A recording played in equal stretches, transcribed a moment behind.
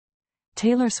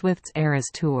Taylor Swift's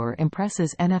Eras Tour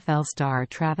impresses NFL star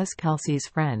Travis Kelce's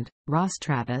friend, Ross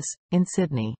Travis, in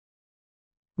Sydney.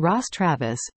 Ross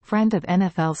Travis, friend of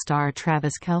NFL star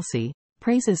Travis Kelce,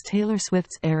 praises Taylor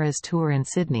Swift's Eras Tour in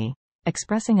Sydney,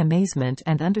 expressing amazement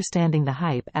and understanding the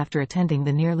hype after attending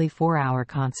the nearly 4-hour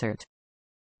concert.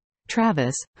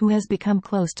 Travis, who has become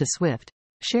close to Swift,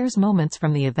 shares moments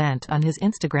from the event on his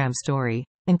Instagram story,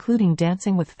 including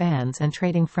dancing with fans and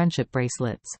trading friendship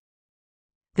bracelets.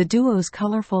 The duo's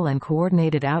colorful and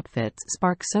coordinated outfits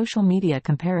spark social media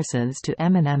comparisons to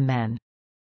Eminem Men.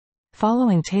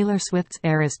 Following Taylor Swift's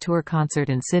Eras Tour concert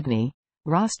in Sydney,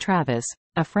 Ross Travis,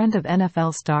 a friend of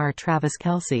NFL star Travis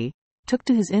Kelce, took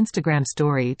to his Instagram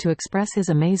story to express his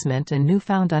amazement and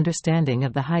newfound understanding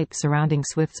of the hype surrounding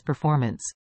Swift's performance.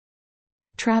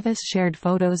 Travis shared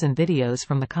photos and videos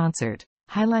from the concert,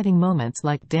 highlighting moments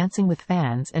like dancing with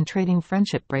fans and trading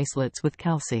friendship bracelets with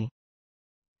Kelce.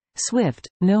 Swift,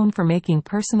 known for making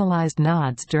personalized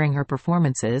nods during her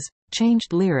performances,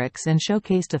 changed lyrics and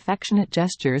showcased affectionate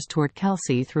gestures toward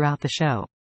Kelce throughout the show.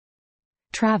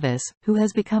 Travis, who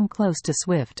has become close to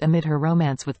Swift amid her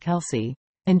romance with Kelce,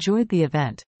 enjoyed the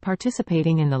event,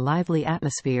 participating in the lively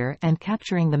atmosphere and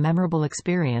capturing the memorable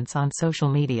experience on social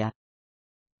media.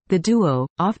 The duo,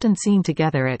 often seen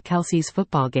together at Kelce's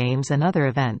football games and other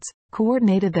events,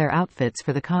 coordinated their outfits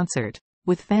for the concert,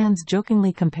 with fans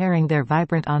jokingly comparing their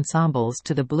vibrant ensembles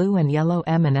to the blue and yellow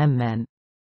Eminem Men.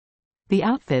 The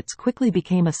outfits quickly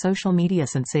became a social media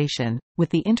sensation,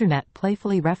 with the internet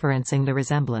playfully referencing the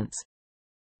resemblance.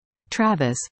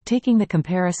 Travis, taking the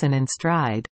comparison in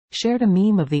stride, shared a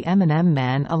meme of the Eminem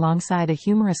Man alongside a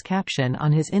humorous caption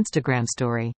on his Instagram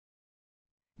story.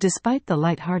 Despite the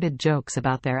light-hearted jokes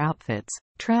about their outfits,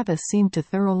 Travis seemed to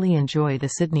thoroughly enjoy the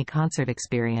Sydney concert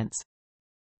experience.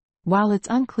 While it's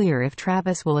unclear if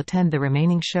Travis will attend the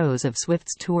remaining shows of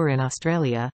Swift's tour in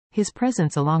Australia, his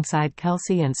presence alongside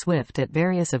Kelce and Swift at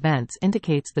various events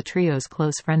indicates the trio's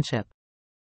close friendship.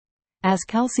 As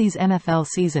Kelce's NFL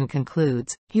season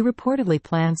concludes, he reportedly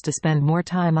plans to spend more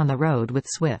time on the road with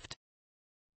Swift.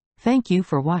 Thank you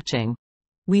for watching.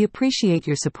 We appreciate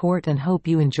your support and hope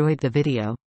you enjoyed the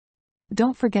video.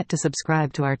 Don't forget to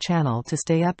subscribe to our channel to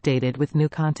stay updated with new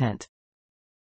content.